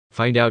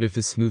Find out if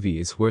this movie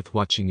is worth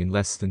watching in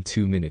less than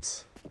 2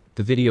 minutes.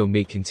 The video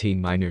may contain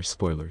minor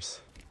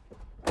spoilers.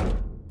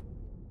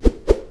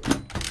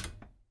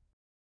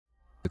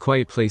 The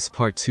Quiet Place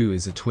Part 2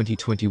 is a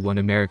 2021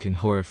 American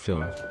horror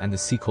film, and the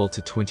sequel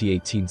to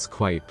 2018's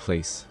Quiet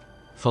Place.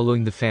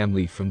 Following the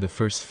family from the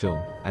first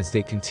film, as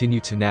they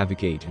continue to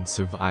navigate and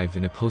survive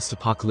in a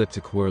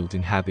post-apocalyptic world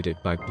inhabited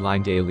by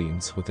blind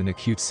aliens with an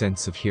acute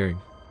sense of hearing.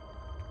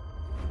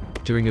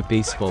 During a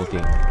baseball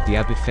game, the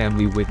Abbott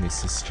family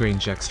witness a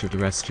strange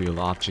extraterrestrial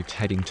object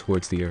heading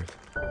towards the Earth.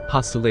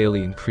 Hostile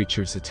alien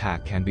creatures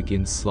attack and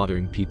begin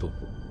slaughtering people.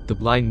 The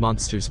blind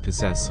monsters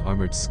possess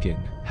armored skin,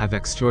 have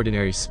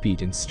extraordinary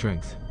speed and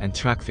strength, and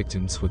track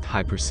victims with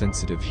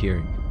hypersensitive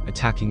hearing,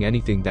 attacking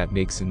anything that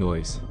makes a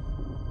noise.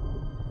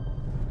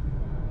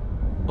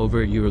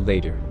 Over a year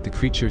later, the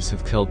creatures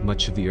have killed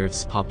much of the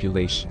Earth's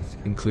population,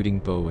 including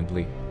Bo and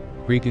Lee.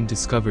 Regan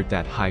discovered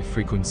that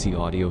high-frequency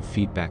audio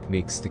feedback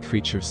makes the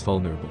creatures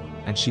vulnerable,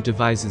 and she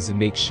devises a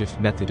makeshift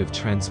method of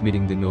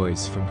transmitting the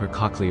noise from her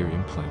cochlear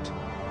implant.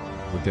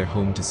 With their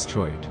home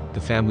destroyed, the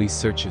family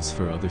searches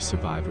for other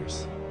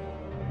survivors.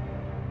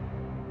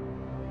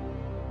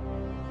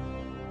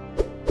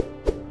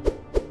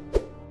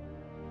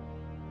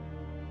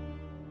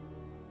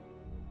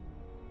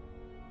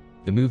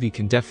 The movie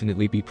can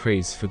definitely be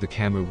praised for the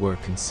camera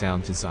work and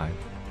sound design.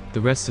 The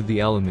rest of the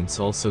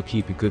elements also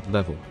keep a good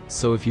level,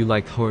 so if you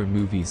like horror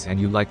movies and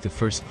you like the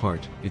first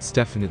part, it's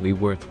definitely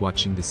worth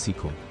watching the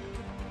sequel.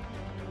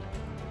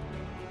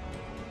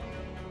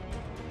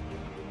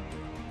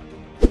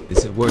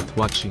 Is it worth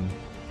watching?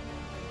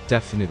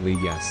 Definitely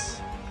yes.